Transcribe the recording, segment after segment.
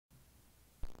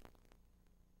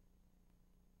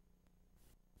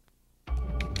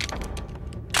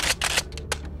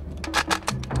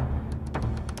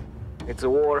It's a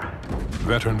war.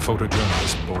 Veteran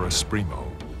photojournalist Boris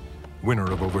Spremo, winner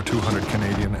of over 200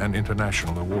 Canadian and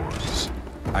international awards.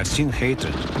 I've seen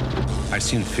hatred. I've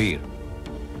seen fear.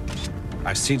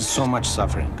 I've seen so much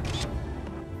suffering.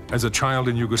 As a child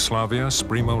in Yugoslavia,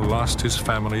 Spremo lost his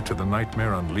family to the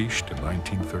nightmare unleashed in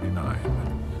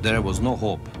 1939. There was no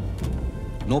hope.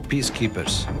 No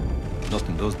peacekeepers. Not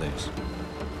in those days.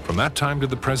 From that time to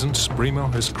the present,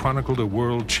 Spremo has chronicled a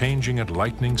world changing at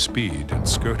lightning speed and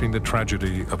skirting the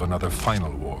tragedy of another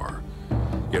final war.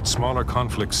 Yet smaller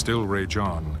conflicts still rage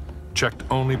on, checked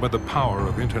only by the power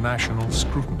of international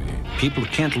scrutiny. People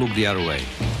can't look the other way.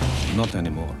 Not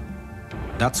anymore.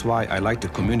 That's why I like to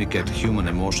communicate human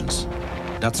emotions.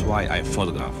 That's why I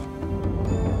photograph.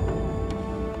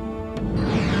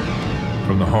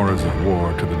 From the horrors of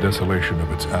war to the desolation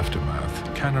of its aftermath,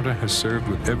 Canada has served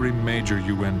with every major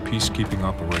UN peacekeeping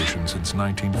operation since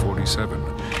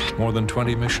 1947, more than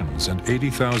 20 missions and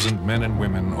 80,000 men and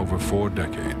women over 4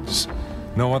 decades.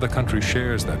 No other country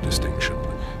shares that distinction.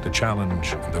 The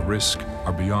challenge and the risk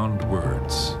are beyond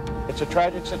words. It's a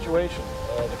tragic situation.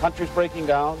 The country's breaking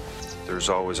down. There's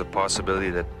always a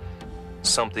possibility that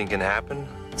something can happen.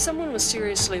 If someone was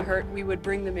seriously hurt, we would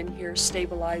bring them in here,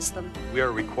 stabilize them. We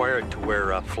are required to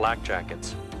wear flak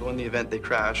jackets. So in the event they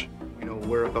crash, we know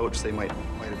whereabouts they might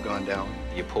have gone down.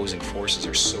 The opposing forces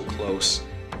are so close,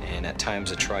 and at times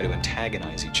they try to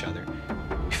antagonize each other.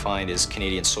 What we find is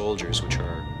Canadian soldiers, which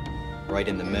are right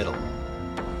in the middle.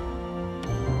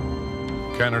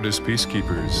 Canada's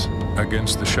peacekeepers,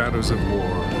 against the shadows of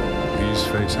war, these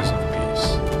faces of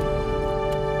peace.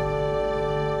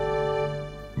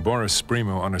 Boris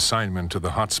Spremo on assignment to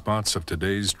the hot spots of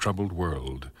today's troubled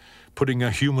world, putting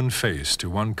a human face to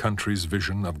one country's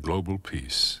vision of global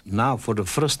peace. Now, for the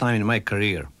first time in my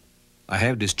career, I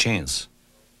have this chance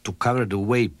to cover the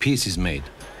way peace is made,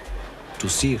 to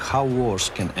see how wars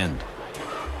can end.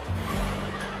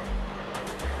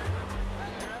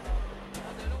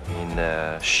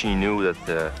 She knew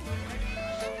that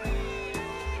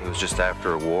it was just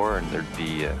after a war, and there'd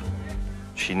be,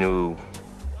 she knew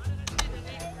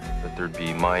that there'd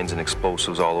be mines and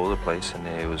explosives all over the place, and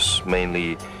it was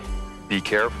mainly, be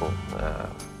careful.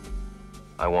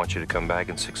 I want you to come back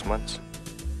in 6 months.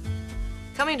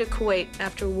 Coming to Kuwait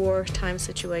after a wartime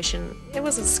situation, it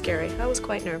wasn't scary. I was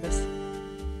quite nervous.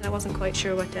 I wasn't quite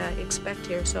sure what to expect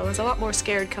here, so I was a lot more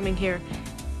scared coming here.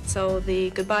 So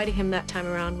the goodbye to him that time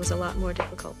around was a lot more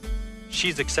difficult.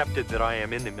 She's accepted that I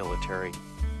am in the military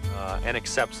and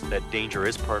accepts that danger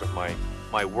is part of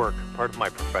my work, part of my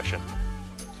profession.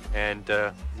 And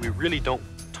we really don't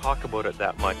talk about it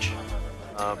that much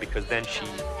because then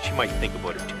she might think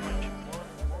about it too much.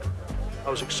 I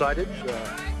was excited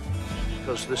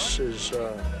because this is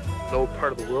an old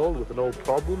part of the world with an old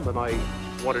problem, and I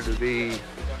wanted to be,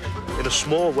 in a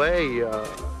small way,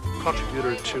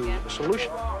 contributor to the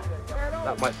solution.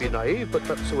 That might be naive, but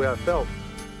that's the way I felt.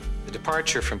 The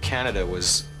departure from Canada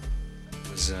was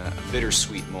a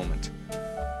bittersweet moment.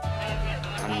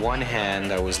 On one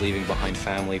hand, I was leaving behind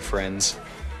family, friends,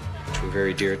 which were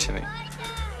very dear to me.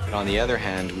 But on the other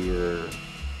hand, we were,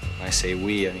 when I say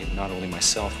we, I mean not only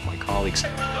myself, but my colleagues,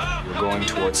 we were going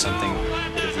towards something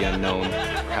a bit of the unknown,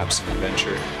 perhaps an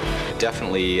adventure,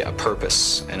 definitely a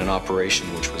purpose and an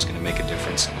operation which was going to make a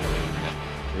difference, and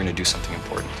we're going to do something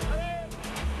important.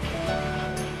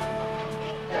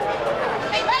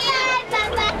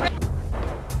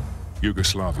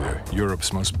 Yugoslavia,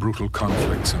 Europe's most brutal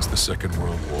conflict since the Second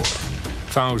World War.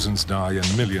 Thousands die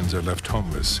and millions are left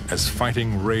homeless as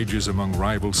fighting rages among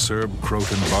rival Serb,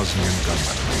 Croat, and Bosnian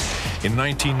gunmen. In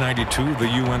 1992,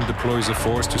 the UN deploys a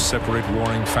force to separate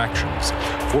warring factions.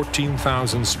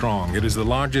 14,000 strong, it is the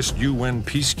largest UN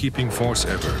peacekeeping force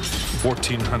ever.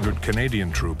 1,400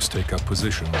 Canadian troops take up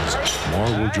positions. More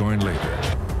will join later.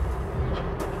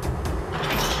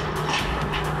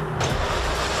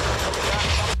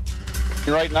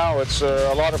 Right now, it's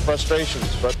a lot of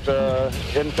frustrations, but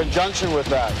in conjunction with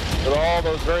that, with all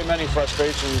those very many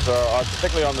frustrations,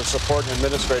 particularly on the support and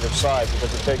administrative side,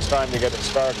 because it takes time to get it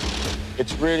started,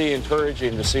 it's really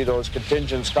encouraging to see those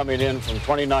contingents coming in from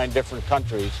 29 different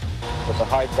countries with the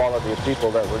high quality of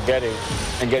people that we're getting,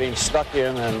 and getting stuck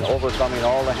in and overcoming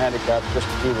all the handicaps just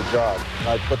to do the job.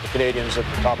 I'd put the Canadians at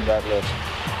the top of that list.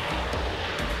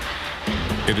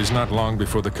 It is not long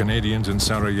before the Canadians in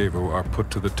Sarajevo are put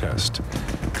to the test.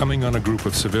 Coming on a group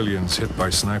of civilians hit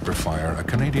by sniper fire, a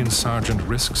Canadian sergeant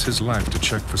risks his life to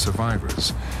check for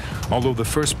survivors. Although the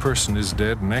first person is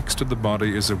dead, next to the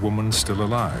body is a woman still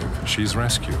alive. She's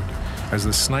rescued, as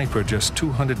the sniper just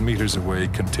 200 meters away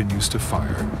continues to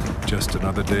fire. Just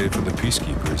another day for the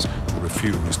peacekeepers who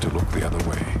refuse to look the other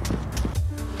way.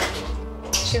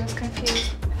 She was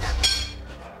confused.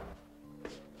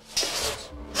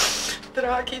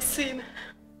 Dragi sin,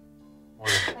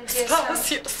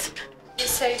 spasio si. You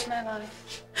saved my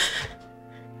life.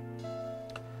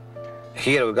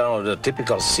 Here we got one of the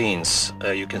typical scenes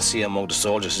you can see among the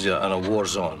soldiers in a war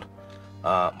zone.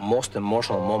 Most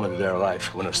emotional moment of their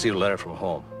life when they receive a letter from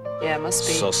home. Yeah, it must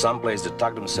be. So someplace they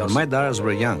talk themselves. When my daughters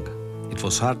were young, it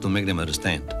was hard to make them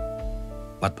understand.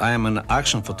 But I am an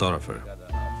action photographer.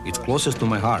 It's closest to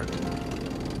my heart.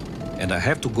 And I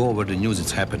have to go where the news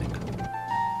is happening.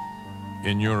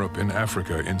 In Europe, in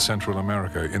Africa, in Central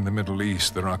America, in the Middle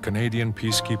East, there are Canadian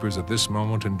peacekeepers at this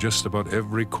moment in just about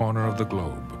every corner of the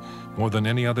globe, more than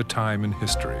any other time in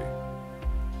history.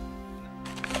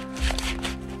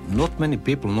 Not many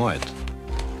people know it,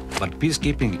 but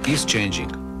peacekeeping is changing.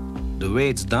 The way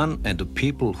it's done and the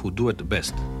people who do it the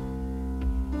best.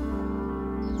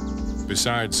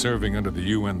 Besides serving under the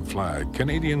UN flag,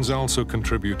 Canadians also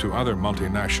contribute to other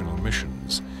multinational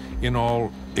missions. In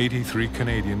all, 83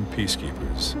 Canadian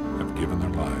peacekeepers have given their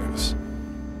lives.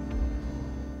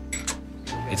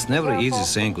 It's never easy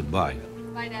saying goodbye.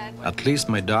 At least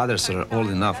my daughters are old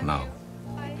enough now.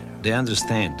 They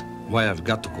understand why I've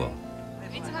got to go.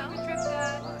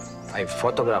 I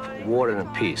photograph war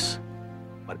and peace,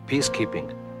 but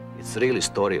peacekeeping, it's really the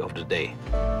story of the day.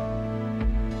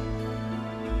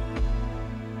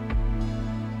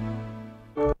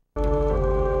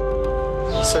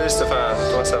 Salut Stéphane,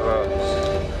 toi ça va?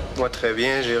 Moi très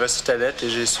bien, j'ai reçu ta lettre et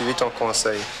j'ai suivi ton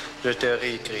conseil. Je te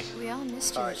réécris. We all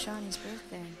missed you at Shawnee's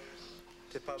birthday.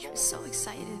 She was so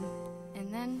excited.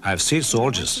 And then I've seen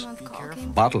soldiers,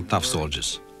 battle-tough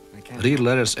soldiers, read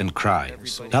letters and cry.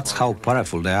 That's how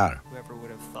powerful they are.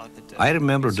 I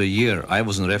remember the year I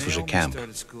was in refugee camp.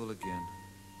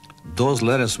 Those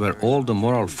letters were all the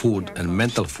moral food and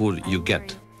mental food you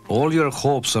get. All your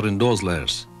hopes are in those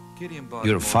letters.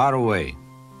 You're far away.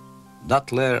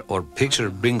 That letter or picture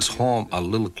brings home a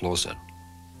little closer.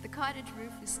 the cottage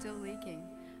roof is still leaking.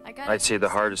 I'd say the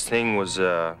hardest thing was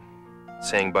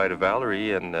saying bye to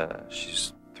Valerie, and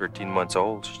she's 13 months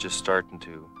old. She's just starting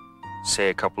to say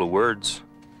a couple of words.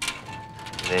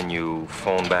 And then you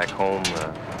phone back home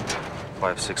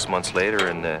 5-6 months later,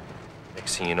 and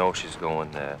next thing you know, she's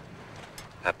going,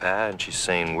 Papa, and she's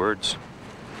saying words.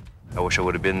 I wish I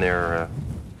would have been there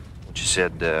when she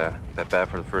said Papa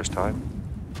for the first time.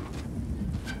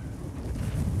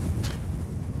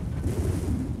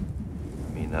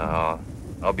 I mean,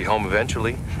 I'll be home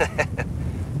eventually.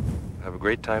 Have a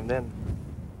great time then.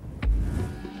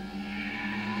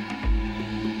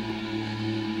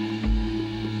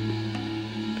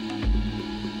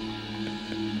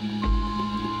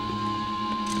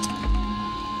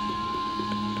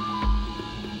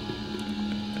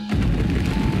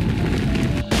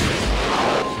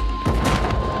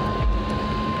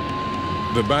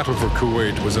 The battle for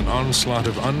Kuwait was an onslaught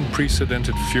of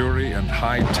unprecedented fury and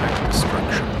high-tech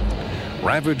destruction.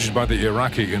 Ravaged by the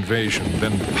Iraqi invasion,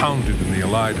 then pounded in the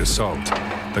Allied assault,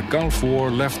 the Gulf War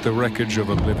left the wreckage of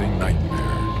a living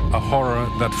nightmare, a horror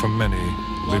that for many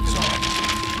lives on.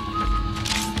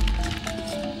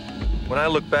 When I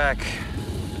look back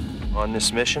on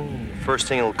this mission, the first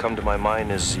thing that will come to my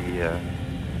mind is the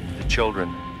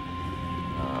children.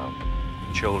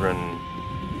 Children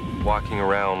walking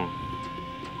around,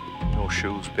 no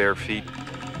shoes, bare feet,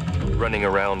 running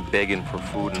around begging for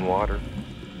food and water.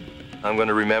 I'm going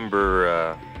to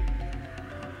remember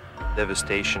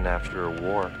devastation after a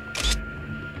war.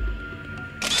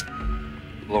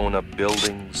 Blown up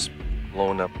buildings,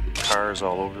 blown up cars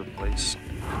all over the place.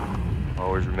 I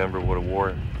always remember what a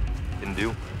war can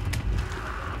do.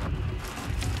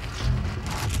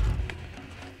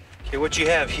 Okay, what you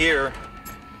have here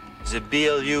is a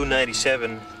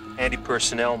BLU-97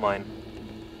 anti-personnel mine.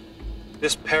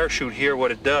 This parachute here,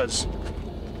 what it does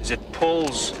is it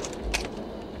pulls,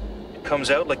 it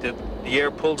comes out like the air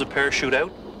pulls a parachute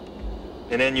out,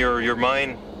 and then your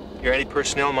mine, your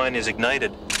anti-personnel mine is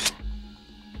ignited.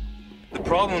 The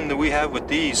problem that we have with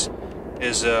these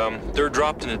is they're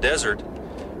dropped in the desert,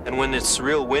 and when it's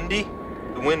real windy,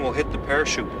 the wind will hit the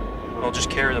parachute, and it'll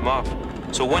just carry them off.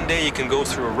 So one day you can go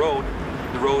through a road,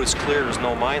 the road is clear, there's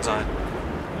no mines on it.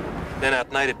 Then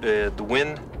at night the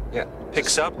wind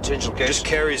picks up, just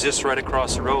carries this right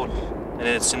across the road, and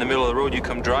it's in the middle of the road. You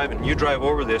come driving, you drive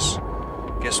over this,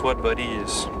 guess what, buddy,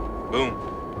 is boom.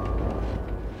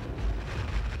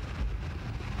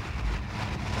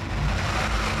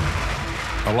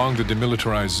 Along the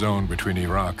demilitarized zone between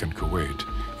Iraq and Kuwait,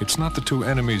 It's not the two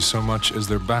enemies so much as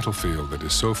their battlefield that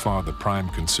is so far the prime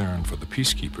concern for the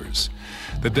Peacekeepers.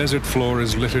 The desert floor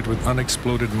is littered with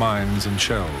unexploded mines and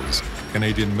shells.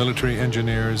 Canadian military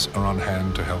engineers are on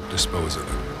hand to help dispose of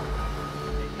them.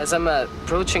 As I'm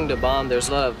approaching the bomb, there's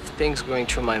a lot of things going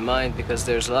through my mind because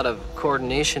there's a lot of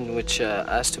coordination which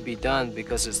has to be done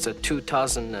because it's a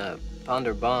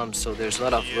 2,000-pounder bomb, so there's a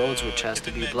lot of roads which has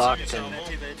to be blocked, and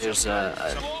there's an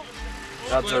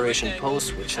observation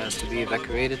post which has to be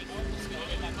evacuated.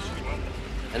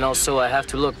 And also I have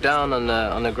to look down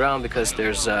on the ground because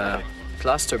there's a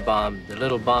cluster bomb, the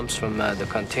little bombs from the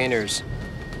containers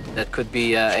that could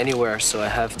be anywhere, so I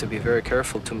have to be very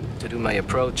careful to do my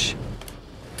approach.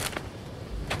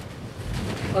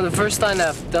 Well, the first time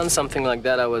I've done something like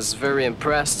that, I was very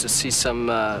impressed to see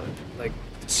to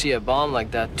see a bomb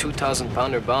like that.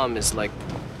 2,000-pounder bomb is like,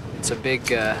 it's a big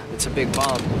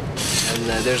bomb,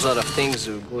 and there's a lot of things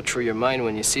that go through your mind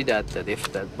when you see that if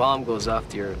that bomb goes off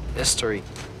to your history,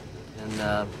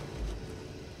 and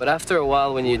but after a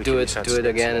while, when you do it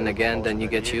again and again, then you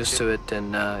get used to it,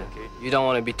 and you don't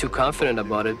want to be too confident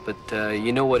about it, but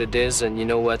you know what it is and you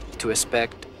know what to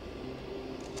expect.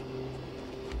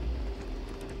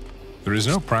 There is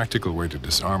no practical way to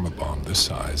disarm a bomb this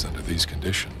size under these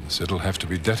conditions. It'll have to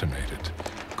be detonated.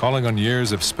 Calling on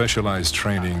years of specialized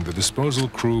training, the disposal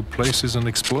crew places an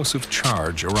explosive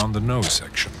charge around the nose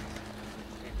section.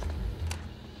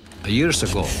 Years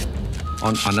ago,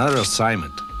 on another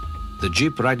assignment, the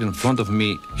Jeep right in front of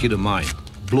me hit a mine,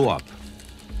 blew up.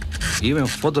 Even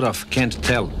photograph can't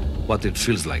tell what it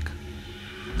feels like.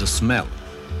 The smell,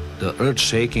 the earth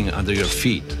shaking under your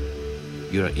feet,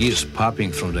 your ears popping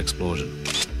from the explosion.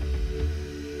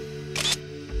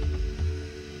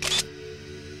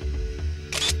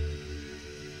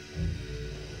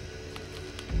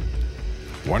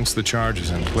 Once the charge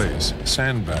is in place,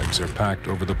 sandbags are packed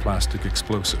over the plastic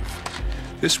explosive.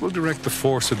 This will direct the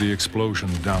force of the explosion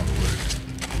downward.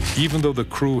 Even though the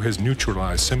crew has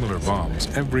neutralized similar bombs,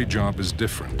 every job is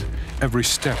different. Every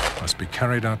step must be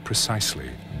carried out precisely,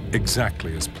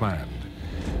 exactly as planned.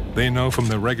 They know from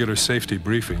their regular safety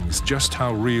briefings just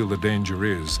how real the danger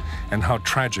is and how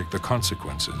tragic the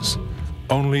consequences.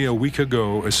 Only a week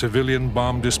ago, a civilian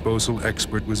bomb disposal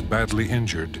expert was badly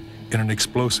injured in an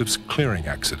explosives clearing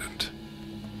accident.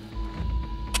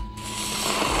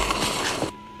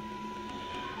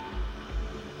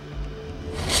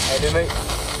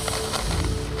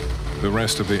 The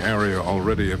rest of the area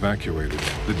already evacuated,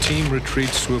 the team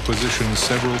retreats to a position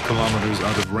several kilometers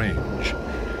out of range.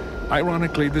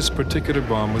 Ironically, this particular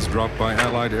bomb was dropped by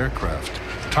Allied aircraft,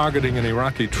 targeting an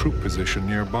Iraqi troop position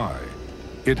nearby.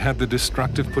 It had the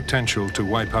destructive potential to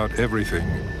wipe out everything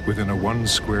within a 1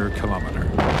 square kilometer.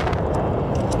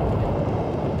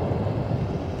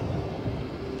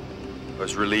 I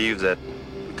was relieved that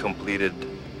we completed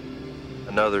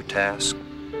another task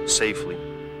safely.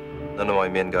 None of my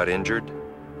men got injured.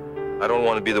 I don't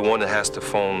want to be the one that has to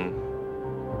phone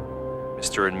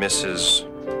Mr. and Mrs.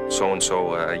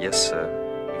 So-and-so, yes,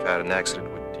 we've had an accident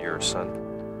with your son.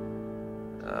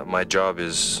 My job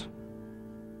is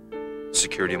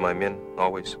security of my men,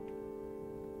 always.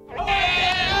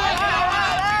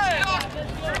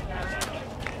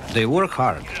 They work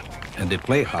hard, and they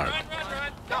play hard.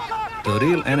 The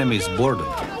real enemy is boredom.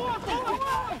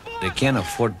 They can't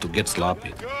afford to get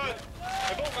sloppy.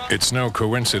 It's no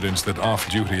coincidence that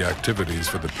off-duty activities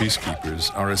for the Peacekeepers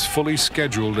are as fully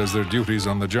scheduled as their duties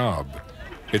on the job.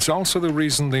 It's also the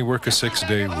reason they work a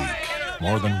 6-day week.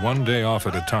 More than 1 day off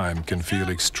at a time can feel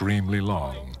extremely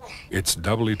long. It's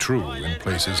doubly true in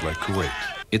places like Kuwait.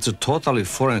 It's a totally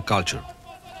foreign culture.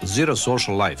 Zero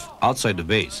social life outside the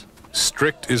base.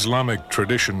 Strict Islamic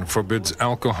tradition forbids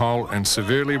alcohol and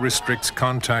severely restricts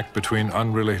contact between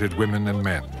unrelated women and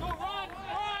men.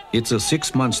 It's a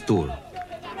 6-month tour.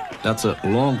 That's a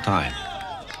long time.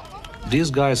 These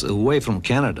guys away from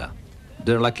Canada,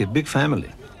 they're like a big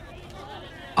family.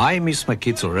 I miss my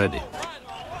kids already.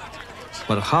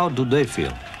 But how do they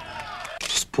feel?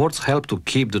 Sports help to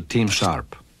keep the team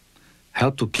sharp,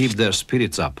 help to keep their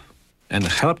spirits up, and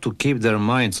help to keep their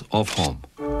minds off home.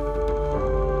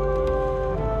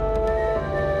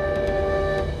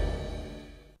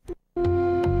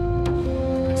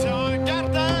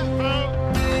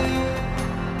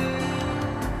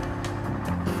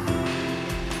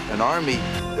 An army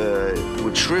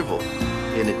would shrivel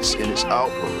in its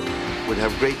outlook, would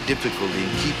have great difficulty in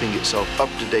keeping itself up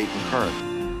to date and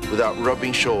current without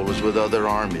rubbing shoulders with other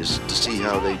armies to see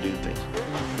how they do things.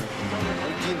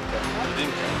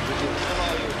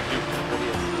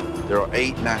 There are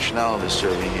 8 nationalities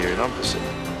serving here in Umpqua.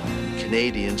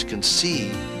 Canadians can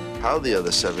see how the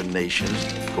other 7 nations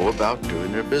go about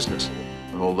doing their business.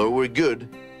 And although we're good,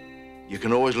 you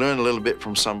can always learn a little bit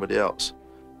from somebody else.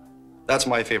 That's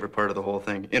my favorite part of the whole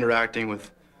thing, interacting with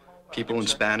people in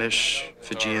Spanish,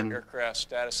 Fijian.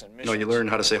 You know, you learn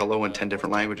how to say hello in 10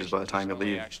 different languages by the time you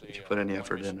leave, if you put any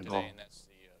effort in at all.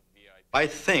 I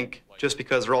think just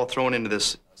because they're all thrown into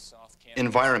this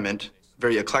environment,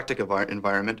 very eclectic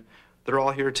environment, they're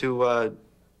all here to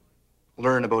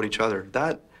learn about each other.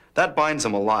 That binds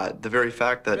them a lot, the very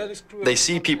fact that they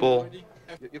see people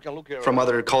from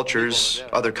other cultures,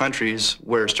 other countries,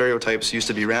 where stereotypes used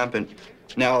to be rampant.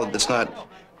 Now it's not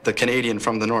the Canadian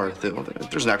from the north.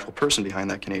 There's an actual person behind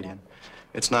that Canadian.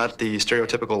 It's not the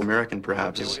stereotypical American,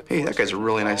 perhaps. It's, hey, that guy's a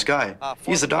really nice guy.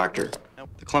 He's the doctor.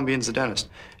 The Colombian's the dentist.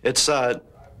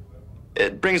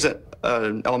 It brings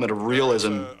an element of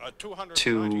realism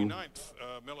to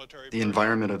the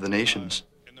environment of the nations.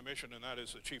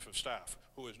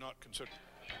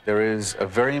 There is a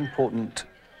very important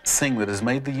thing that has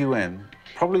made the UN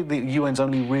probably the UN's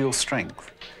only real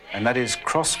strength, and that is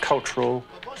cross-cultural,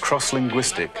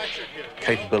 cross-linguistic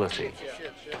capability.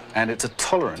 And it's a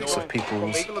tolerance of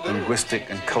people's linguistic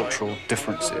and cultural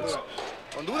differences.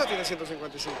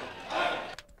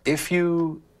 If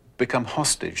you become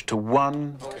hostage to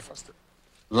one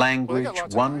language,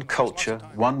 one culture,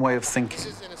 one way of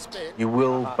thinking, you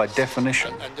will, by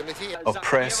definition,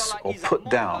 oppress or put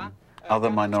down other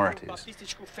minorities.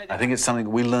 I think it's something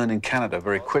that we learn in Canada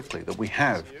very quickly, that we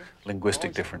have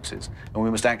linguistic differences, and we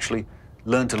must actually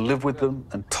learn to live with them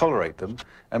and tolerate them,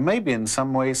 and maybe in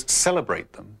some ways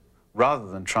celebrate them, rather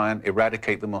than try and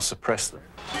eradicate them or suppress them.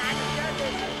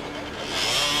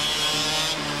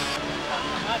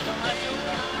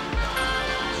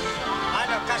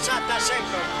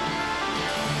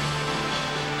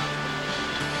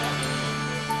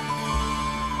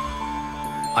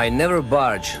 I never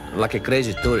barge like a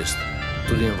crazy tourist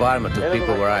to the environment of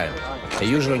people where I am. I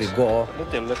usually go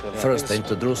first, I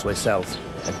introduce myself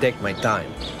and take my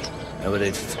time. And when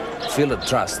I feel the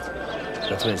trust,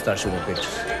 that's when I start shooting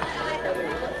pictures.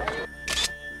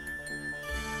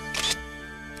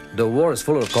 The war is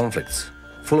full of conflicts,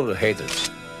 full of the haters.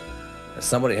 And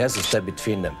somebody has to step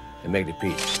between them and make the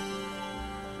peace.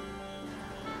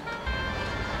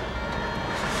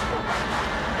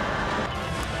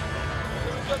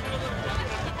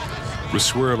 The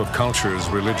swirl of cultures,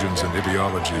 religions, and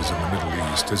ideologies in the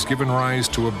Middle East has given rise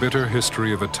to a bitter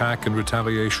history of attack and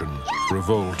retaliation,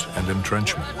 revolt and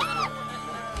entrenchment.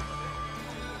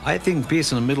 I think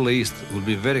peace in the Middle East will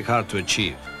be very hard to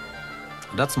achieve.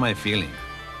 That's my feeling.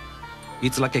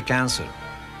 It's like a cancer.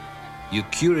 You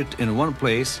cure it in one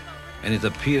place, and it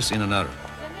appears in another.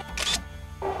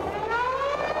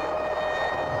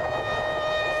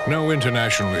 No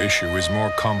international issue is more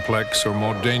complex or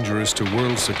more dangerous to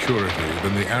world security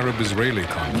than the Arab-Israeli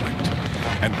conflict,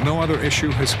 and no other issue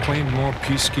has claimed more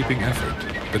peacekeeping effort.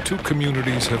 The two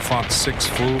communities have fought 6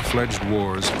 full-fledged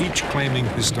wars, each claiming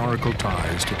historical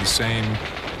ties to the same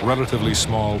relatively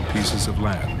small pieces of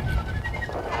land.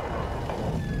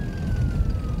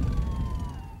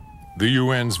 The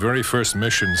UN's very first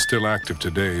mission, still active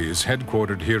today, is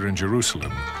headquartered here in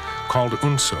Jerusalem. Called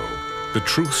UNSO, the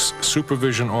Truce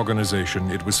Supervision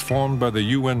Organization, it was formed by the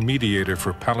UN mediator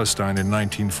for Palestine in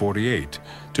 1948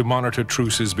 to monitor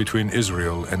truces between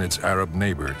Israel and its Arab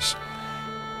neighbors.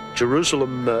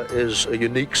 Jerusalem is a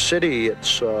unique city.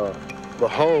 It's the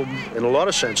home, in a lot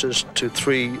of senses, to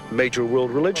 3 major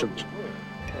world religions,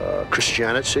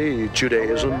 Christianity,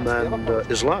 Judaism, and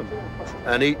Islam.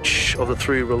 And each of the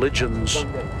 3 religions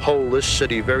hold this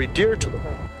city very dear to them.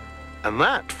 And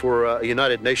that, for a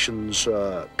United Nations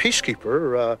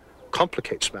peacekeeper,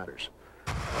 complicates matters.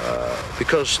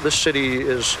 Because this city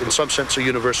is, in some sense, a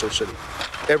universal city.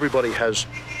 Everybody has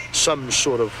some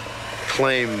sort of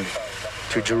claim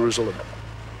to Jerusalem.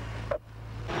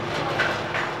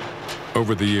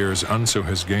 Over the years, UNSO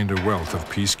has gained a wealth of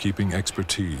peacekeeping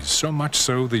expertise, so much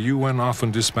so the UN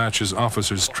often dispatches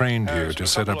officers trained here to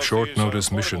set up short-notice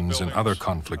missions in other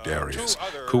conflict areas.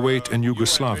 Kuwait and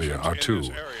Yugoslavia are 2.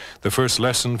 The first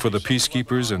lesson for the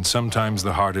peacekeepers, and sometimes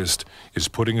the hardest, is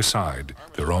putting aside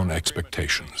their own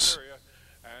expectations.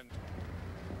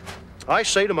 I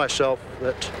say to myself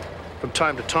that from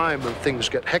time to time when things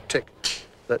get hectic,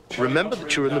 that remember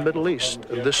that you're in the Middle East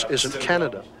and this isn't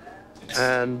Canada.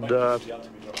 And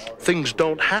things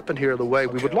don't happen here the way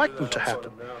we would like them to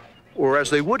happen, or as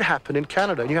they would happen in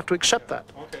Canada, and you have to accept that.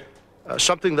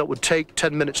 Something that would take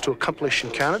 10 minutes to accomplish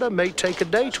in Canada may take a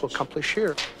day to accomplish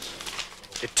here.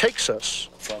 It takes us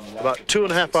about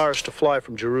 2.5 hours to fly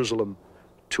from Jerusalem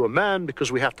to Amman,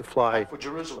 because we have to fly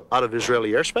out of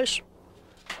Israeli airspace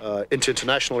into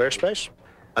international airspace,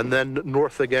 and then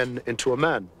north again into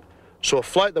Amman. So a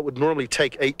flight that would normally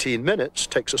take 18 minutes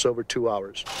takes us over 2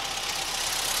 hours.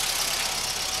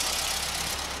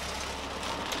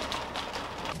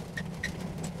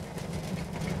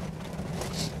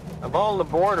 Of all the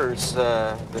borders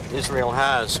that Israel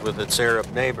has with its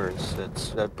Arab neighbors,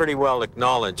 it's pretty well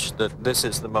acknowledged that this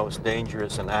is the most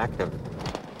dangerous and active.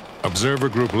 Observer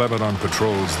Group Lebanon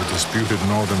patrols the disputed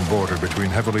northern border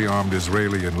between heavily armed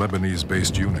Israeli and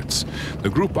Lebanese-based units. The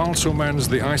group also mans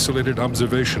the isolated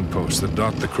observation posts that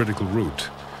dot the critical route.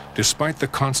 Despite the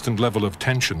constant level of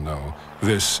tension, though,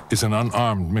 this is an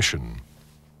unarmed mission.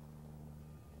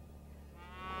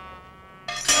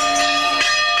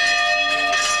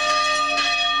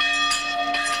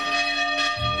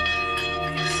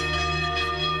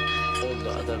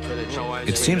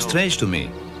 It seems strange to me.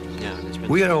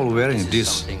 We are all wearing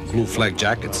these blue flag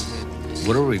jackets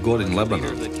wherever we go in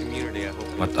Lebanon.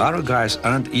 But our guys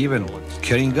aren't even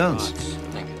carrying guns.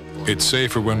 It's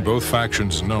safer when both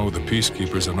factions know the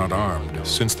peacekeepers are not armed.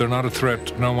 Since they're not a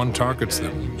threat, no one targets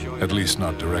them, at least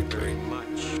not directly.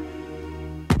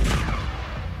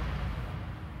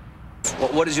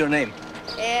 What is your name?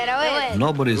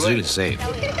 Nobody is really safe.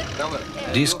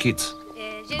 These kids,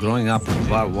 growing up with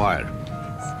barbed wire,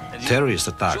 terrorist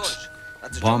attacks,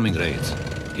 bombing raids.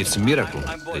 It's a miracle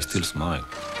they still smile.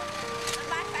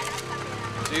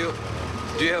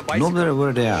 No matter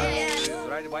where they are,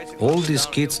 all these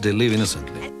kids, they live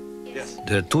innocently.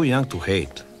 They're too young to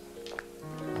hate.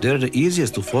 They're the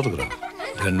easiest to photograph.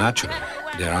 They're natural,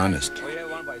 they're honest,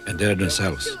 and they're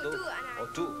themselves.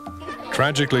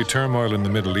 Tragically, turmoil in the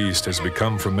Middle East has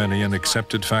become for many an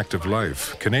accepted fact of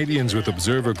life. Canadians with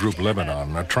Observer Group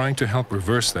Lebanon are trying to help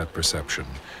reverse that perception.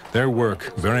 Their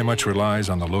work very much relies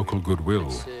on the local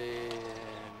goodwill.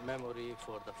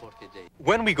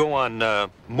 When we go on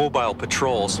mobile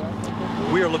patrols,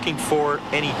 we are looking for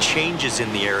any changes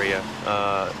in the area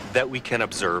that we can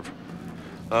observe.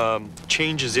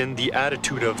 Changes in the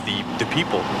attitude of the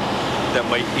people that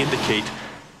might indicate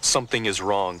something is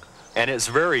wrong. And it's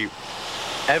very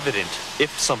evident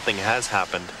if something has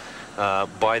happened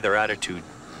by their attitude.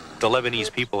 The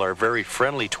Lebanese people are very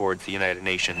friendly towards the United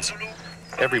Nations.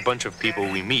 Every bunch of people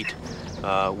we meet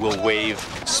will wave,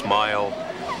 smile.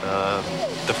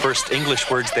 The first English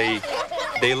words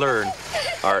they learn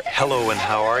are hello and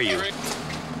how are you.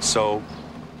 So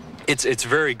it's a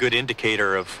very good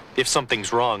indicator of if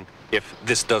something's wrong, if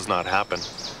this does not happen.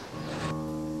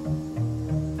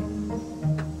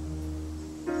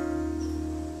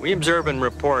 We observe and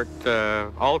report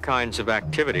all kinds of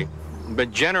activity,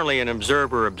 but generally an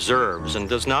observer observes and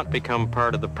does not become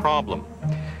part of the problem.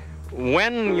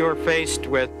 When you're faced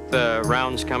with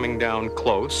rounds coming down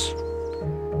close,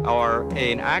 or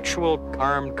an actual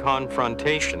armed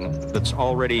confrontation that's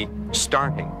already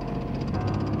starting,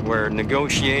 where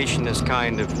negotiation has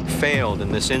kind of failed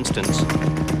in this instance,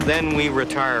 then we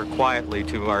retire quietly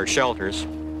to our shelters,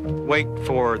 wait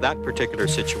for that particular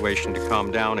situation to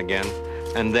calm down again,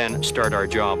 and then start our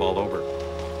job all over.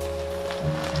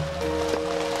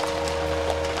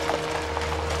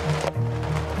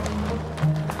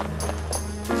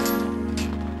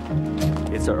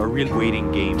 It's a real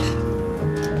waiting game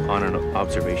on an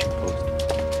observation post.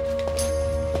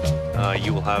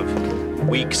 You will have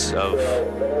weeks of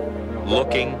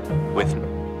looking with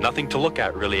nothing to look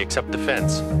at really except the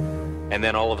fence. And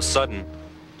then all of a sudden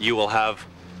you will have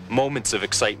moments of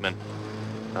excitement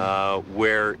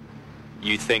where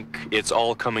you think it's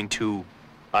all coming to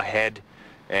a head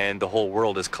and the whole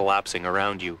world is collapsing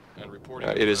around you.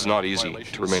 It is not easy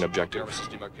to remain objective,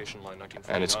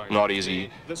 and it's not easy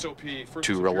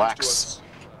to relax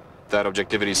that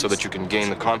objectivity so that you can gain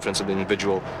the confidence of the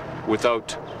individual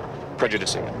without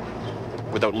prejudicing it,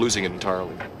 without losing it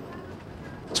entirely.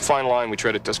 It's a fine line. We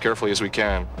tread it as carefully as we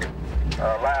can.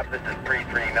 Lab, this is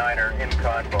 339er in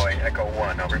convoy, Echo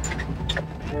 1, over.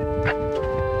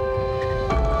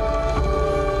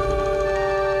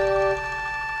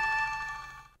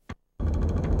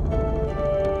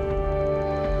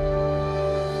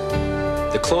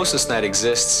 The closeness that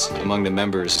exists among the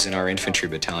members in our infantry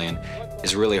battalion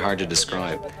is really hard to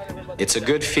describe. It's a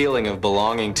good feeling of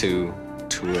belonging to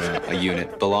a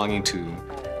unit, belonging to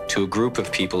a group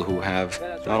of people who have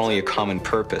not only a common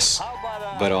purpose,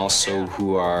 but also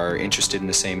who are interested in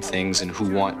the same things and who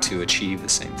want to achieve the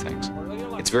same things.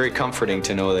 It's very comforting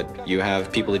to know that you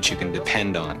have people that you can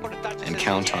depend on and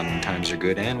count on when times are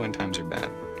good and when times are bad.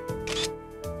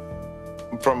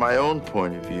 From my own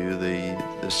point of view,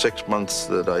 the 6 months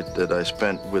that I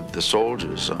spent with the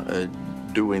soldiers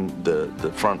doing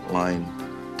the frontline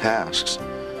tasks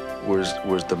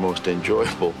was the most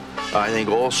enjoyable. I think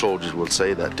all soldiers will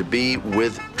say that. To be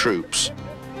with troops,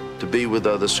 to be with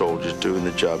other soldiers doing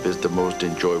the job is the most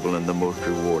enjoyable and the most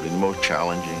rewarding, the most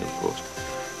challenging, of course.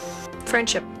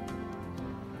 Friendship.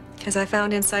 Because I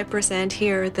found in Cyprus and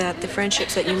here that the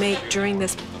friendships that you make during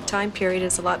this time period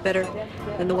is a lot better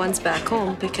than the ones back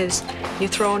home, because you're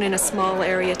thrown in a small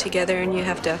area together and you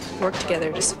have to work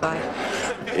together to survive.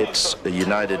 It's a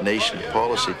United Nations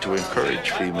policy to encourage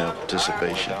female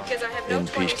participation in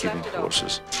peacekeeping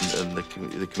forces, and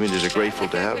the communities are grateful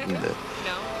to have them there.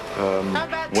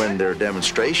 When there are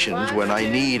demonstrations, when I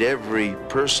need every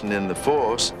person in the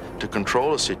force to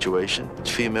control a situation,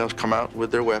 females come out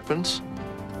with their weapons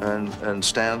and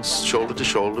stand shoulder to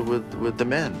shoulder with the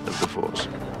men of the force.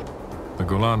 The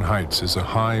Golan Heights is a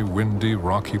high, windy,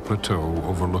 rocky plateau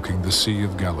overlooking the Sea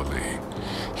of Galilee.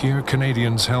 Here,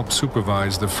 Canadians help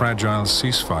supervise the fragile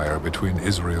ceasefire between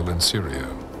Israel and Syria.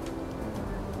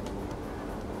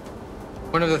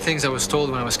 One of the things I was told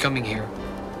when I was coming here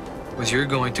was, "You're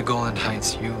going to Golan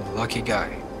Heights, you lucky guy."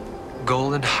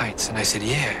 Golan Heights. And I said,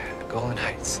 "Yeah, Golan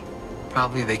Heights.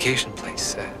 Probably a vacation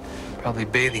place, probably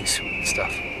bathing suit and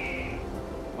stuff."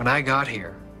 When I got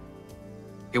here,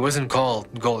 it wasn't called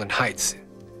Golan Heights.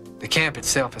 The camp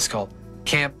itself is called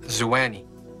Camp Zouani.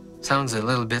 Sounds a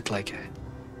little bit like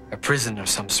a prison of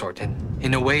some sort, and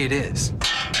in a way it is.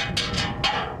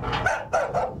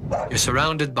 You're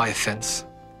surrounded by a fence.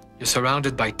 You're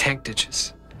surrounded by tank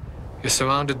ditches. You're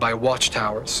surrounded by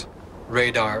watchtowers,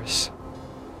 radars,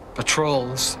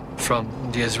 patrols from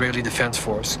the Israeli Defense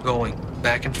Force going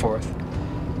back and forth.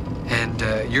 And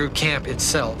your camp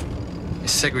itself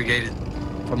is segregated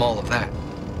from all of that.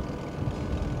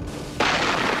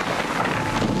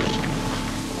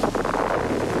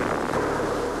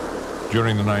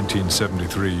 During the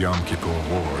 1973 Yom Kippur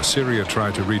War, Syria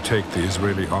tried to retake the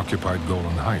Israeli-occupied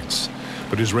Golan Heights,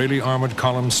 but Israeli armored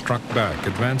columns struck back,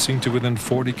 advancing to within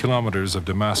 40 kilometers of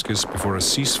Damascus before a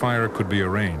ceasefire could be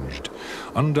arranged.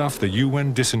 UNDOF, the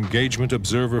UN Disengagement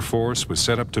Observer Force, was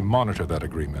set up to monitor that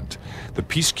agreement. The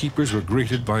peacekeepers were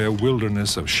greeted by a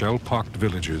wilderness of shell-pocked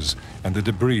villages and the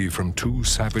debris from 2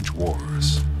 savage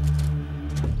wars.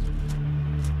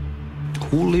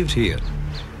 Who lived here?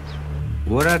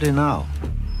 Where are they now?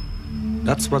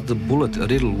 That's what the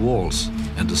bullet-riddled walls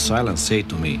and the silence say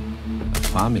to me. A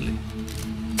family.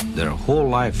 Their whole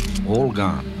life all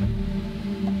gone.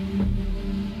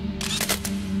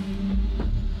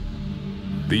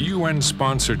 The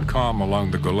UN-sponsored calm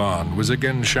along the Golan was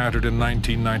again shattered in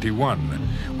 1991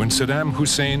 when Saddam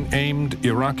Hussein aimed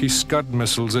Iraqi Scud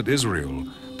missiles at Israel,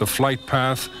 the flight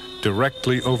path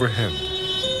directly overhead.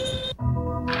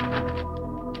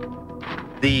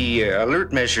 The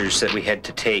alert measures that we had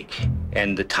to take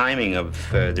and the timing of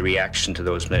the reaction to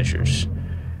those measures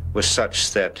was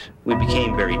such that we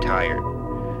became very tired.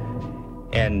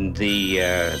 And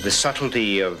the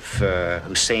subtlety of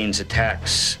Hussein's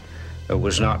attacks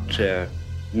was not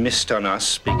missed on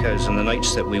us, because on the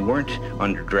nights that we weren't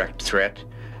under direct threat,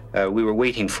 we were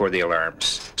waiting for the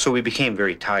alarms. So we became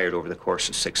very tired over the course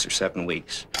of 6 or 7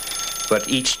 weeks. But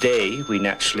each day, we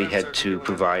naturally had to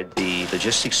provide the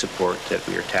logistic support that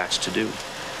we were tasked to do.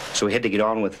 So we had to get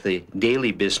on with the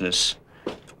daily business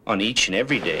on each and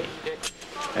every day,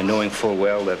 and knowing full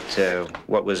well that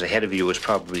what was ahead of you was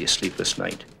probably a sleepless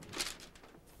night.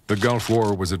 The Gulf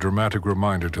War was a dramatic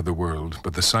reminder to the world,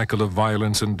 but the cycle of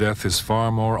violence and death is far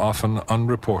more often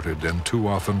unreported and too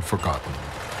often forgotten.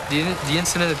 The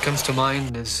incident that comes to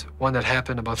mind is one that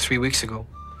happened about 3 weeks ago,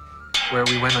 where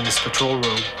we went on this patrol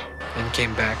road and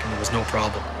came back and there was no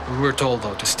problem. We were told,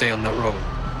 though, to stay on that road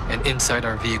and inside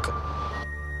our vehicle.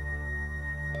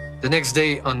 The next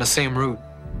day, on the same route,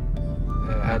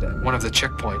 at one of the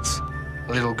checkpoints,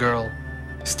 a little girl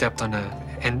stepped on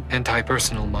an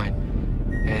anti-personnel mine,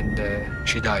 and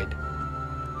she died.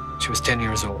 She was 10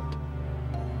 years old.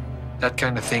 That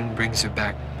kind of thing brings you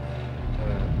back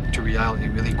to reality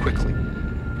really quickly,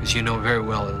 because you know very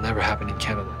well it'll never happen in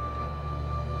Canada.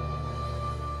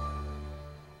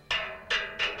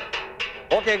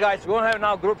 Okay, guys, we're gonna have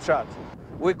now group shots.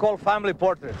 We call family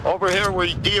portrait. Over here,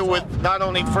 we deal with not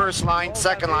only first line,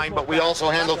 second line, but we also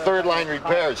handle third line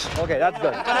repairs. Okay, that's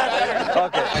good.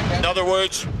 Okay. In other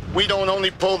words, we don't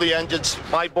only pull the engines.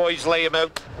 My boys lay them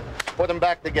out, put them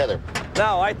back together.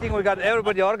 Now, I think we got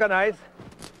everybody organized.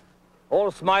 All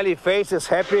smiley faces,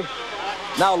 happy.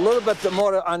 Now, a little bit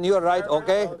more on your right,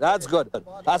 okay? That's good.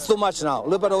 That's too much now. A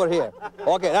little bit over here.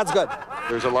 Okay, that's good.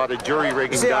 There's a lot of jury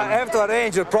rigging See, done. I have to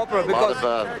arrange it properly because... A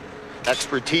lot of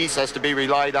expertise has to be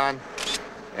relied on.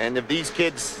 And if these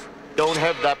kids don't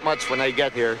have that much when they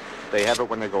get here, they have it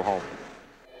when they go home.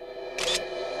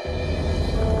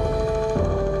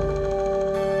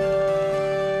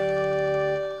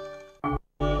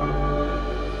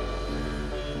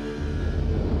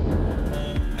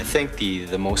 think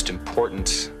the most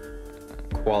important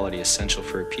quality essential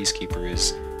for a peacekeeper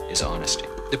is honesty.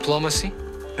 Diplomacy.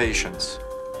 Patience.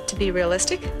 To be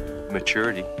realistic.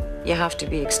 Maturity. You have to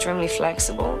be extremely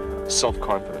flexible.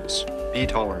 Self-confidence. Be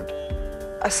tolerant.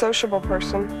 A sociable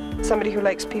person, somebody who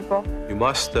likes people. You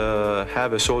must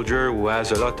have a soldier who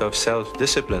has a lot of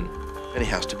self-discipline. And he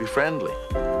has to be friendly,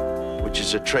 which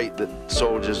is a trait that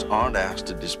soldiers aren't asked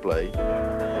to display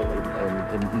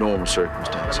in normal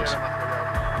circumstances.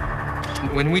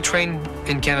 When we train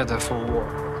in Canada for war,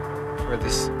 for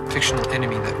this fictional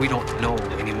enemy that we don't know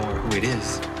anymore who it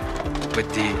is, with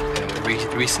the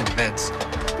recent events,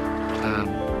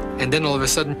 and then all of a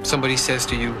sudden somebody says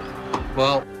to you,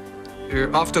 well,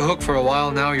 you're off the hook for a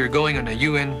while now, you're going on a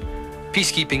UN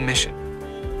peacekeeping mission.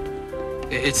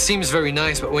 It seems very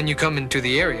nice, but when you come into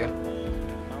the area,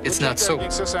 it's not so.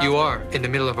 You are in the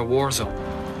middle of a war zone.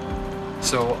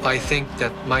 So I think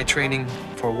that my training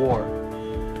for war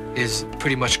is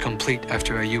pretty much complete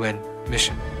after a UN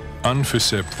mission.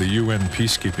 UNFICYP, the UN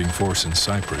peacekeeping force in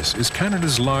Cyprus, is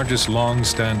Canada's largest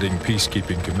long-standing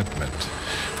peacekeeping commitment.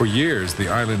 For years, the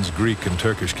island's Greek and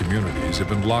Turkish communities have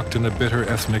been locked in a bitter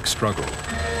ethnic struggle.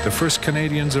 The first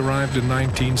Canadians arrived in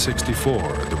 1964.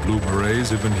 The Blue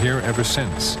Berets have been here ever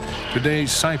since. Today,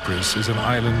 Cyprus is an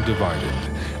island divided.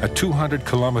 A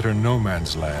 200-kilometer no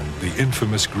man's land, the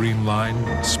infamous Green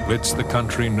Line, splits the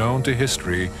country known to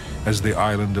history as the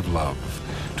Island of Love.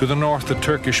 To the north, the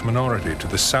Turkish minority. To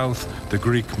the south, the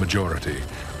Greek majority,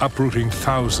 uprooting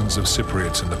thousands of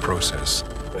Cypriots in the process.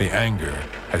 The anger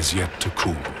has yet to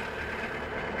cool.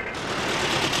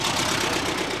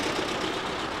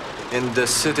 In the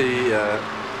city,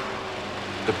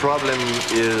 the problem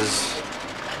is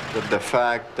that the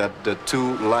fact that the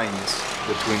two lines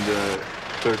between the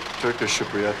Turkish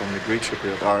Cypriot and the Greek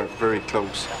Cypriot are very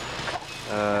close.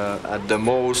 At the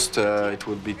most, it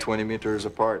would be 20 meters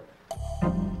apart.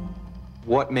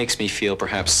 What makes me feel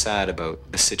perhaps sad about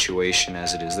the situation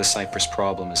as it is, the Cyprus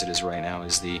problem as it is right now,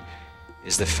 is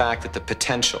the fact that the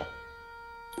potential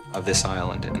of this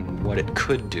island and what it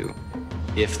could do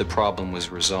if the problem was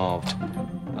resolved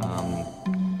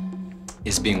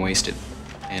is being wasted.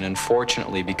 And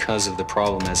unfortunately, because of the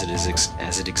problem as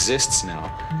it exists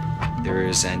now, there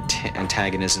is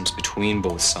antagonisms between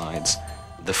both sides.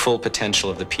 The full potential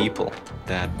of the people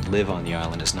that live on the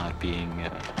island is not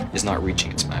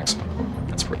reaching its maximum.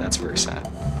 That's very sad.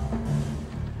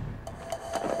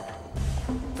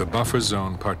 The buffer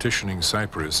zone partitioning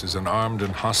Cyprus is an armed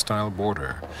and hostile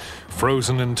border.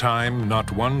 Frozen in time,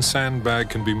 not one sandbag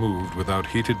can be moved without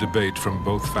heated debate from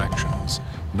both factions.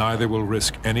 Neither will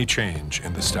risk any change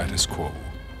in the status quo.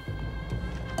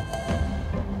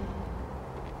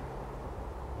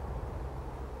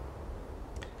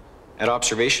 At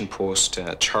observation post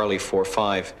Charlie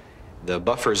 4-5, the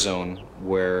buffer zone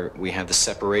where we have the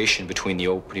separation between the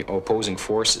opposing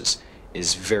forces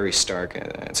is very stark.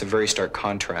 It's a very stark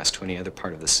contrast to any other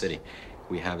part of the city.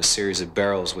 We have a series of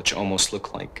barrels which almost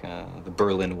look like the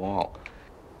Berlin Wall.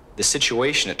 The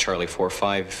situation at Charlie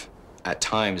 4-5 at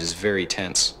times is very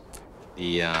tense.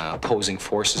 The opposing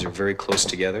forces are very close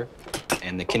together,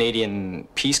 and the Canadian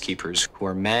peacekeepers who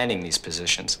are manning these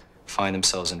positions find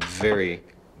themselves in very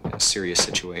serious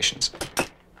situations.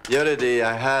 The other day,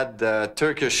 I had a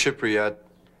Turkish Cypriot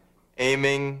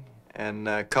aiming and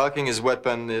cocking his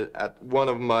weapon at one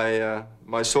of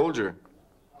my soldier.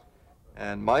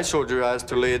 And my soldier has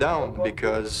to lay down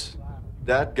because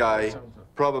that guy,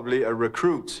 probably a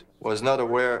recruit, was not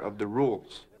aware of the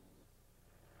rules.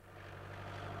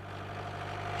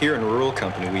 Here in Rural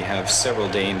Company, we have several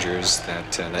dangers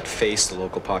that face the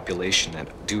local population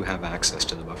that do have access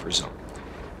to the buffer zone.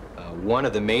 One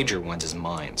of the major ones is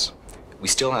mines. We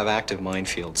still have active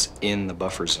minefields in the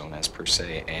buffer zone as per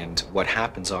se, and what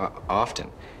happens often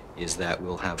is that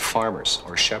we'll have farmers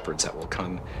or shepherds that will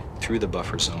come through the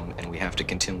buffer zone, and we have to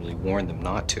continually warn them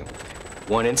not to.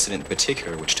 One incident in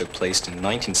particular, which took place in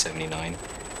 1979,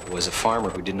 was a farmer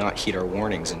who did not heed our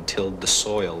warnings and tilled the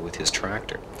soil with his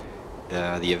tractor.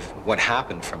 What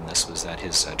happened from this was that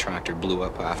his tractor blew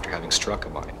up after having struck a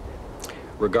mine.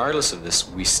 Regardless of this,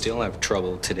 we still have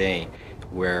trouble today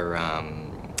where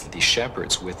the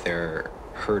shepherds with their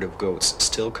herd of goats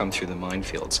still come through the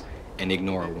minefields and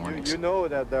ignore our warnings. You know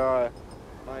that there are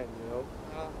mines, you know?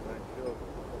 Minefield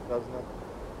does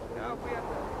not.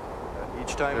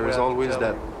 Each time there is always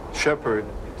that shepherd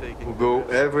who go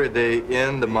every day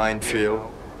in the minefield,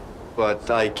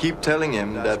 but I keep telling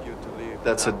him that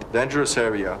that's a dangerous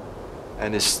area,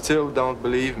 and he still don't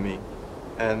believe me.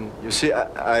 And you see,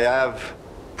 I have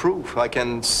proof. I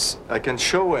can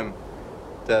show him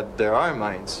that there are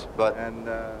mines, but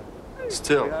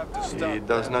still, he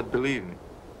does not believe me.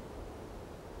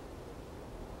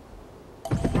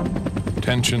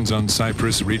 Tensions on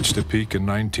Cyprus reached a peak in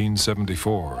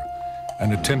 1974.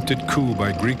 An attempted coup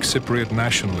by Greek Cypriot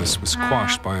nationalists was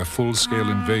quashed by a full-scale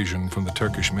invasion from the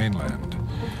Turkish mainland.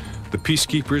 The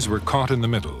peacekeepers were caught in the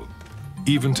middle.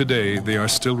 Even today, they are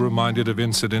still reminded of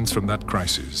incidents from that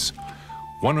crisis.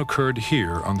 One occurred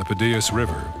here on the Pedaeus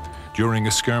River. During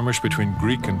a skirmish between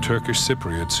Greek and Turkish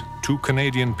Cypriots, 2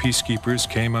 Canadian peacekeepers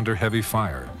came under heavy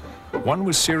fire. One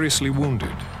was seriously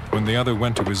wounded. When the other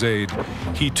went to his aid,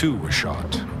 he too was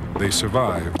shot. They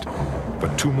survived,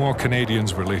 but 2 more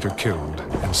Canadians were later killed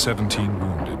and 17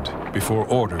 wounded before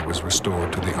order was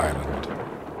restored to the island.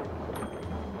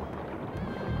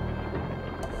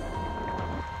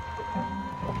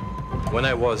 When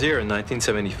I was here in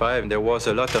 1975, there was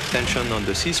a lot of tension on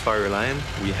the ceasefire line.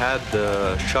 We had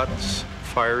shots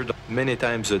fired many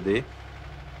times a day.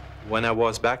 When I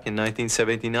was back in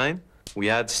 1979, we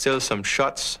had still some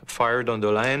shots fired on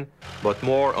the line, but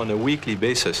more on a weekly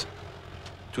basis.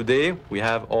 Today, we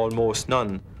have almost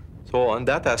none. So on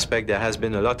that aspect, there has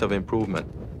been a lot of improvement.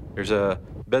 There's a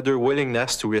better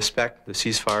willingness to respect the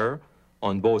ceasefire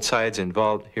on both sides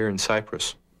involved here in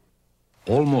Cyprus.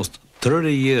 Almost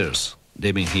 30 years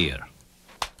they've been here,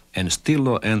 and still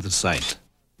no end in sight.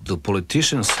 The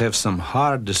politicians have some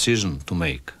hard decision to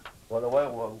make.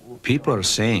 People are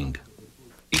saying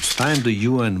it's time the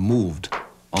UN moved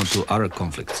onto other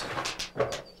conflicts.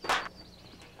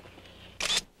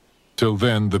 Till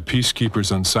then, the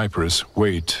peacekeepers on Cyprus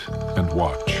wait and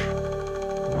watch.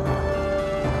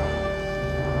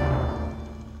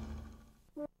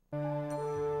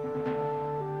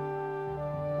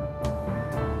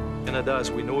 Canada,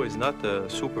 as we know, is not a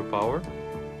superpower,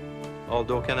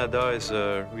 although Canada is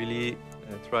really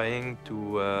trying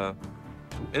to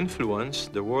influence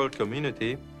the world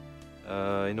community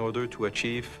in order to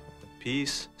achieve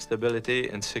peace, stability,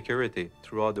 and security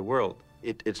throughout the world.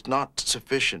 It's not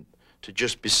sufficient to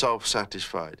just be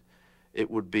self-satisfied.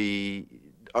 It would be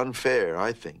unfair,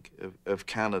 I think, of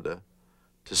Canada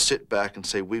to sit back and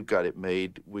say, we've got it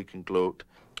made, we can gloat.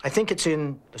 I think it's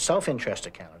in the self-interest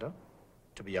of Canada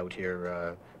to be out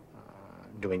here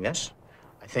doing this.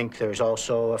 I think there's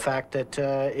also a fact that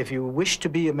if you wish to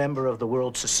be a member of the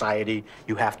world society,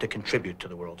 you have to contribute to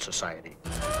the world society.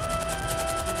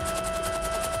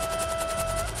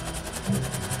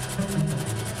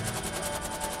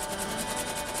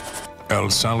 El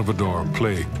Salvador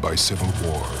plagued by civil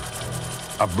war.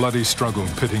 A bloody struggle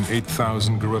pitting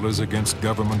 8,000 guerrillas against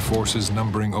government forces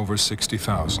numbering over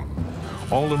 60,000,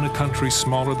 all in a country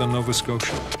smaller than Nova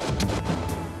Scotia.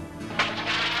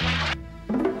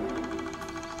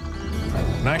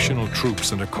 National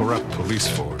troops and a corrupt police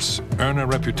force earn a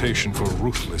reputation for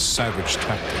ruthless, savage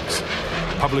tactics.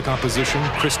 Public opposition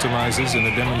crystallizes in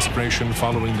a demonstration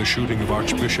following the shooting of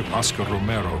Archbishop Oscar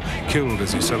Romero, killed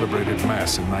as he celebrated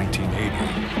Mass in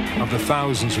 1980. Of the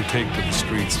thousands who take to the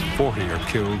streets, 40 are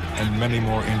killed and many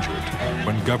more injured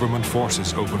when government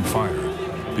forces open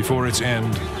fire. Before its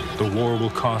end, the war will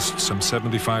cost some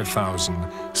 75,000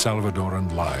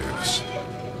 Salvadoran lives.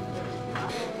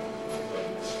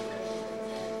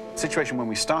 The situation when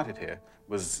we started here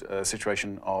was a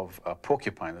situation of a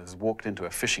porcupine that has walked into a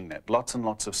fishing net. Lots and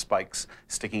lots of spikes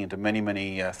sticking into many,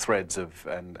 many threads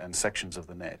and sections of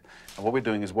the net. And what we're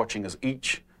doing is watching as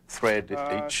each thread,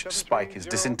 each spike is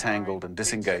disentangled and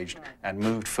disengaged and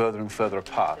moved further and further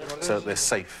apart so that they're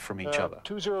safe from each other.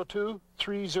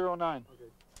 202-309.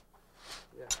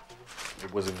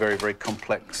 It was a very, very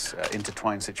complex,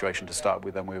 intertwined situation to start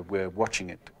with, and we're watching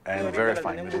it and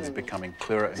verifying that it's becoming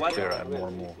clearer and clearer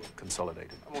and more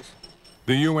consolidated.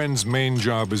 The UN's main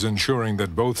job is ensuring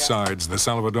that both sides, the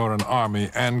Salvadoran army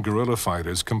and guerrilla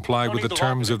fighters, comply with the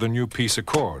terms of the new peace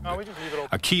accord.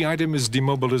 A key item is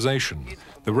demobilization.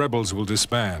 The rebels will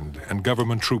disband and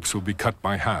government troops will be cut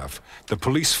by half. The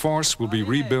police force will be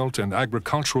rebuilt and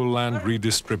agricultural land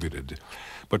redistributed.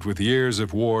 But with years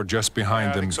of war just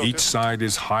behind them, each side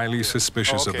is highly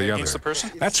suspicious of the other.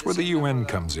 That's where the UN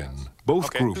comes in.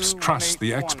 Both groups trust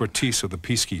the expertise of the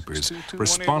peacekeepers,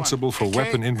 responsible for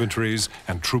weapon inventories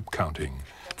and troop counting.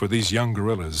 For these young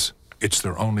guerrillas, it's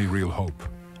their only real hope.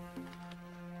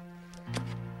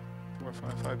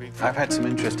 I've had some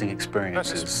interesting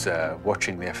experiences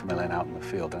watching the FMLN out in the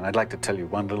field, and I'd like to tell you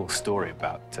one little story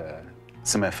about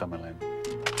some FMLN.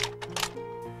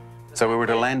 So we were at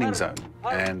a landing zone,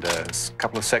 and a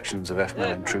couple of sections of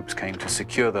FMLN troops came to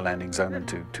secure the landing zone and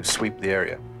to sweep the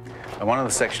area. And one of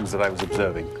the sections that I was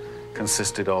observing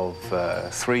consisted of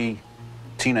 3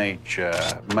 teenage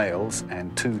males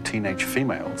and 2 teenage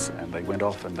females, and they went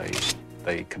off and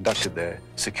they conducted their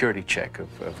security check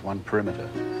of one perimeter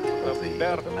of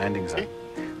the landing zone.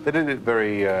 They did it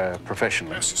very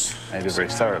professionally. They did it very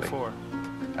thoroughly.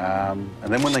 And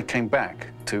then when they came back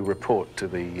to report to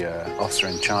the officer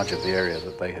in charge of the area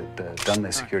that they had done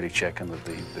their security check and that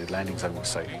the landing zone was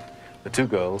safe, the two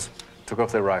girls took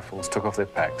off their rifles, took off their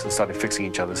packs, and started fixing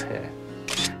each other's hair.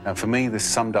 Now, for me, this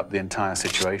summed up the entire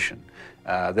situation.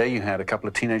 There you had a couple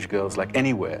of teenage girls, like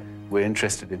anywhere, were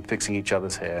interested in fixing each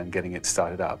other's hair and getting it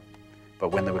started up.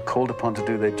 But when they were called upon to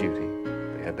do their duty,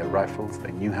 they had their rifles,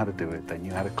 they knew how to do it, they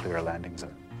knew how to clear a landing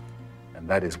zone. And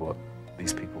that is what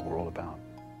these people were all about.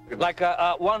 Like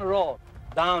one row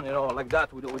down, you know, like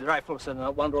that, with rifles, and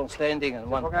one row standing, and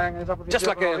one... Just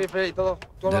like a...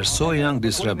 They're so young,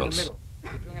 these rebels.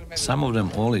 Some of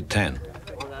them only 10.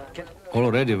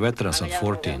 Already veterans at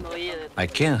 14. I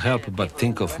can't help but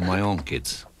think of my own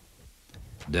kids.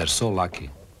 They're so lucky.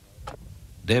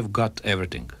 They've got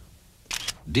everything.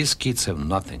 These kids have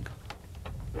nothing,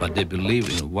 but they believe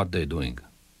in what they're doing.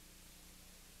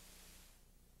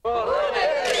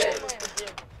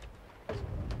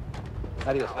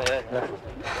 Adios.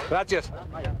 Gracias.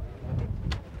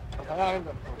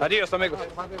 Adios, amigos.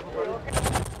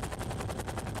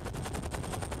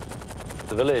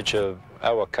 The village of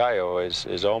Ahuacayo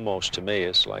is almost, to me,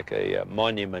 it's like a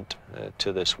monument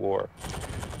to this war.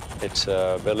 It's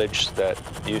a village that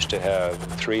used to have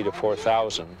 3,000 to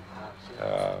 4,000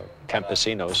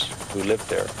 campesinos who lived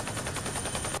there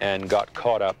and got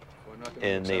caught up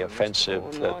in the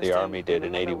offensive that the Army did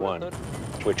in '81,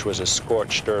 which was a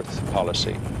scorched earth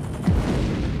policy.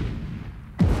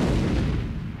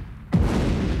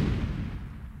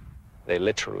 They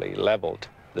literally leveled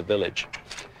the village.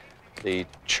 The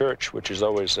church, which is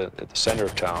always at the center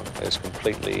of town, is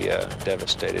completely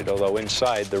devastated, although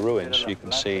inside the ruins you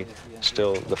can see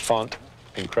still the font,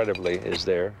 incredibly, is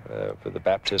there for the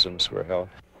baptisms were held.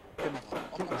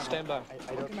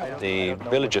 The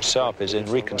village itself is in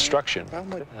reconstruction.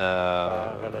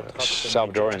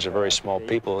 Salvadorans are very small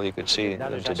people. You can see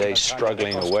them today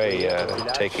struggling away,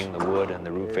 taking the wood and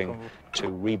the roofing to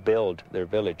rebuild their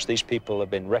village. These people have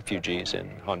been refugees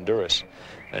in Honduras,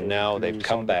 and now they've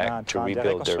come back to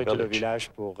rebuild their village.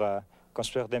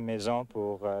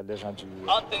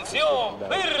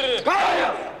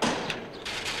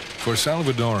 For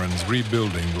Salvadorans,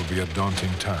 rebuilding will be a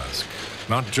daunting task.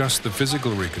 Not just the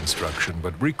physical reconstruction,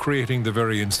 but recreating the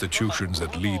very institutions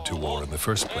that lead to war in the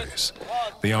first place.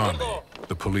 The army,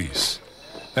 the police.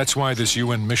 That's why this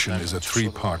UN mission is a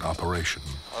three-part operation.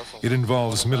 It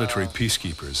involves military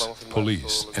peacekeepers,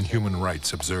 police, and human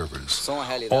rights observers,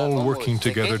 all working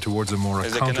together towards a more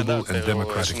accountable and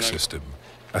democratic system,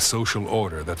 a social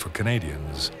order that for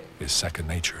Canadians is second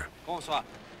nature.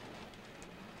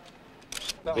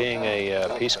 Being a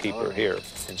peacekeeper here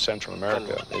in Central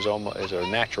America is a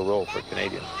natural role for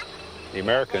Canadians. The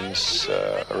Americans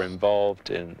are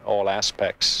involved in all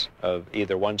aspects of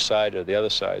either one side or the other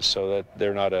side, so that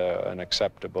they're not an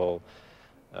acceptable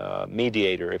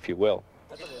mediator, if you will.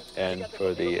 And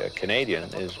for the Canadian,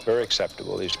 is very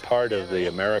acceptable. He's part of the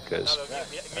Americas.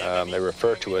 They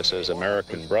refer to us as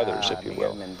American brothers, if you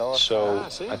will. So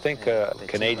I think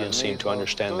Canadians seem to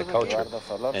understand the culture.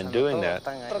 And doing that,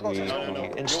 we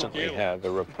instantly have a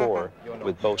rapport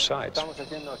with both sides.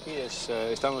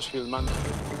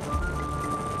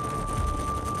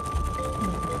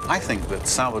 I think that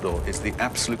Salvador is the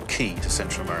absolute key to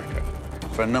Central America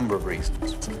for a number of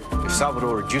reasons. If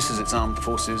Salvador reduces its armed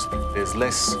forces, there's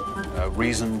less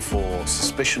reason for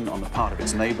suspicion on the part of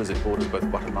its neighbors. It borders both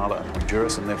Guatemala and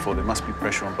Honduras, and therefore there must be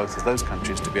pressure on both of those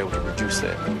countries to be able to reduce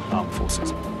their armed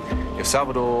forces. If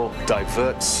Salvador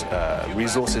diverts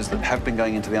resources that have been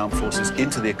going into the armed forces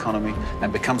into the economy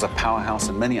and becomes a powerhouse,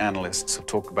 and many analysts have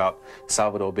talked about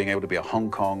Salvador being able to be a Hong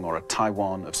Kong or a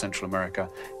Taiwan of Central America,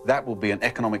 that will be an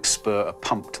economic spur, a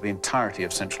pump to the entirety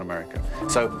of Central America.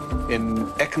 So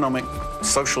in economic,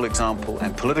 social example,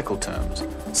 and political terms,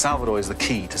 Salvador is the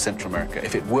key to Central America.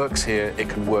 If it works here, it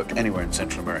can work anywhere in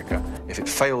Central America. If it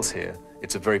fails here,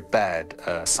 it's a very bad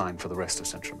sign for the rest of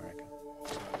Central America.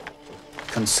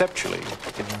 Conceptually,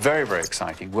 it's very, very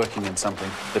exciting working in something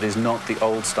that is not the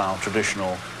old-style,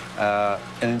 traditional,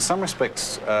 and in some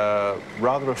respects,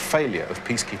 rather a failure of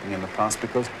peacekeeping in the past,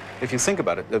 because if you think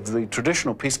about it, of the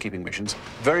traditional peacekeeping missions,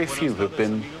 very few have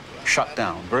been shut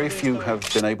down. Very few have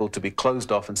been able to be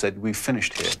closed off and said, we've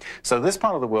finished here. So this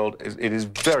part of the world, it is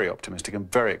very optimistic and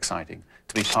very exciting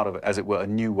to be part of, as it were, a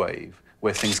new wave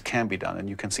where things can be done, and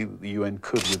you can see that the UN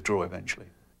could withdraw eventually.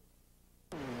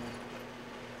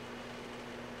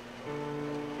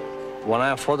 When I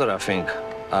am photographing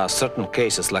certain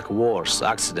cases like wars,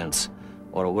 accidents,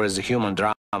 or where is the human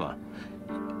drama,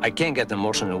 I can't get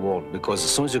emotionally involved, because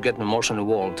as soon as you get emotionally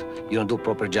involved, you don't do a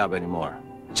proper job anymore.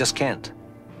 You just can't.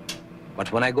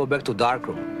 But when I go back to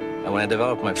darkroom, and when I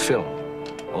develop my film,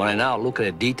 and when I now look at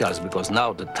the details, because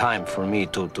now the time for me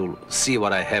to see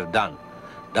what I have done,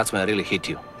 that's when I really hit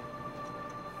you.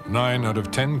 9 out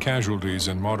of 10 casualties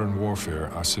in modern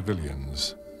warfare are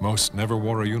civilians. Most never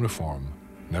wore a uniform,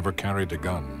 never carried a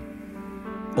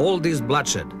gun. All this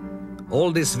bloodshed,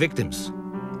 all these victims,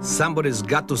 somebody's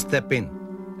got to step in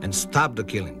and stop the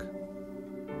killing.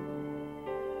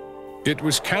 It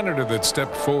was Canada that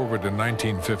stepped forward in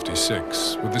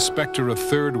 1956. With the specter of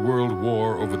Third World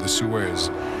War over the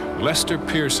Suez, Lester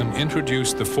Pearson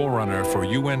introduced the forerunner for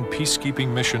UN peacekeeping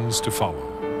missions to follow.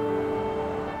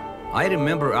 I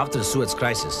remember after the Suez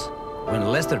Crisis, when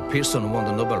Lester Pearson won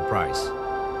the Nobel Prize.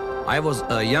 I was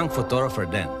a young photographer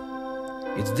then.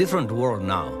 It's a different world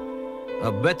now,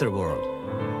 a better world.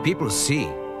 People see,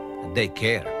 and they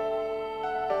care.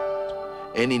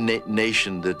 Any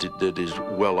nation that is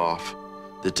well off,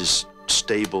 that is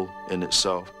stable in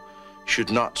itself,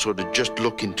 should not sort of just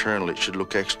look internally, it should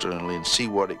look externally and see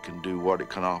what it can do, what it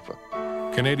can offer.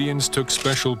 Canadians took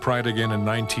special pride again in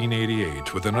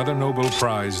 1988 with another Nobel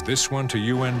Prize, this one to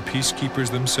UN peacekeepers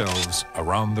themselves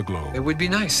around the globe. It would be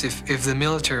nice if the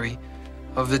military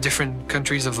of the different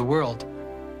countries of the world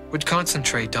would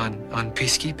concentrate on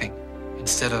peacekeeping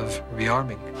instead of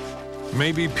rearming.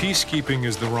 Maybe peacekeeping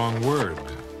is the wrong word.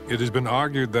 It has been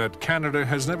argued that Canada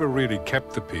has never really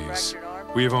kept the peace.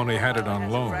 We have only had it on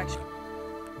loan.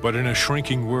 But in a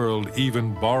shrinking world,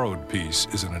 even borrowed peace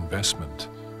is an investment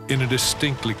in a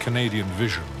distinctly Canadian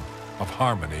vision of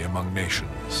harmony among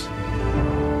nations.